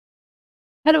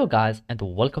Hello guys and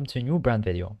welcome to a new brand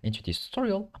video. In today's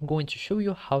tutorial, I'm going to show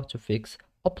you how to fix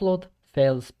upload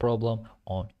fails problem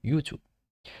on YouTube.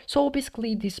 So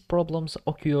basically these problems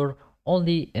occur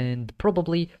only and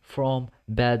probably from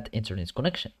bad internet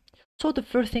connection. So the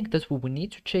first thing that we will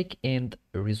need to check and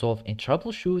resolve and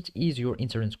troubleshoot is your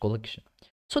internet connection.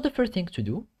 So the first thing to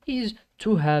do is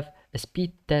to have a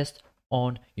speed test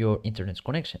on your internet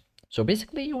connection. So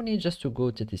basically you need just to go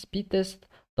to the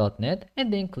speedtest.net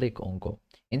and then click on go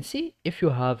and see if you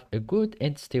have a good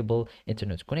and stable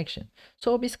internet connection.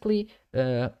 So basically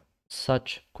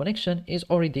such connection is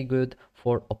already good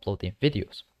for uploading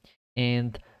videos.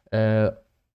 And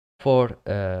for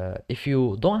if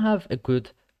you don't have a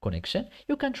good connection,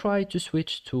 you can try to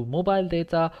switch to mobile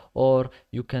data, or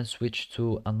you can switch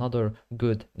to another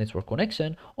good network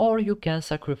connection, or you can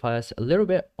sacrifice a little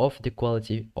bit of the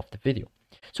quality of the video.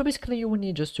 So basically you will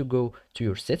need just to go to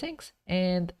your settings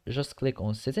and just click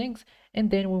on settings, and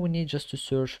then we will need just to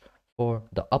search for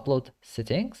the upload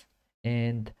settings,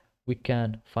 and we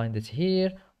can find it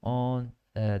here on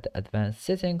the advanced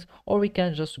settings, or we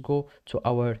can just go to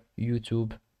our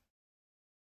YouTube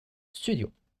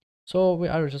studio. So we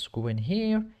are just going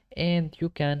here and you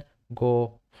can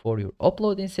go for your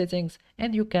uploading settings,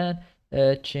 and you can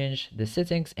change the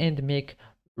settings and make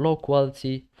low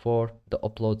quality for the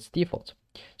uploads default.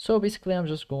 So basically I'm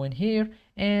just going here,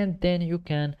 and then you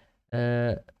can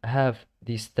have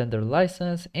the standard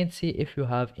license and see if you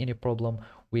have any problem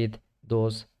with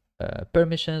those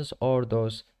permissions or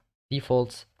those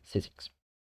default settings.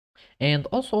 And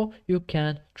also you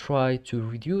can try to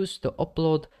reduce the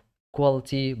upload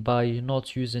quality by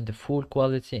not using the full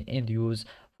quality and use,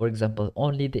 for example,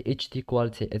 only the HD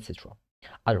quality, etc.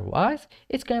 Otherwise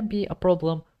it can be a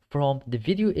problem from the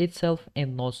video itself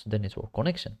and not the network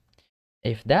connection.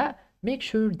 If that, make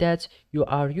sure that you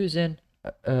are using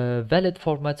a valid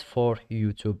format for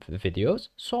YouTube videos.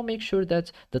 So make sure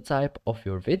that the type of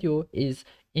your video is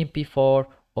MP4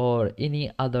 or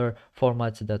any other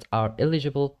formats that are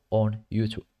eligible on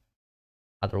YouTube.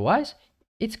 Otherwise,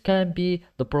 it can be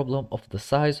the problem of the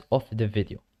size of the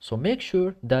video. So make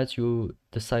sure that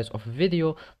the size of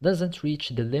video doesn't reach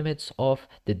the limits of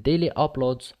the daily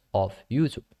uploads of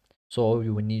YouTube. So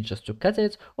you will need just to cut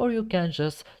it, or you can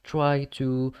just try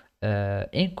to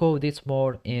encode it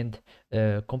more and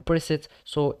compress it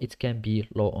so it can be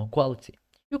low on quality.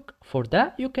 For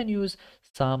that, you can use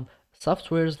some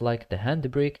softwares like the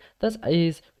Handbrake that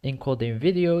is encoding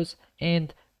videos,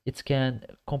 and it can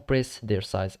compress their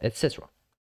size, etc.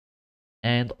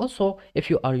 And also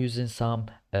if you are using some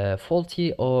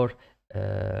faulty or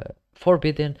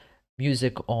forbidden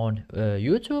music on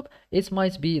YouTube, it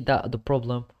might be that the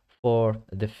problem for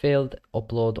the failed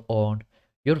upload on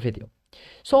your video.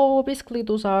 So basically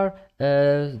those are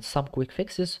some quick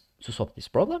fixes to solve this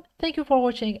problem. Thank you for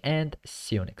watching and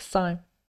see you next time.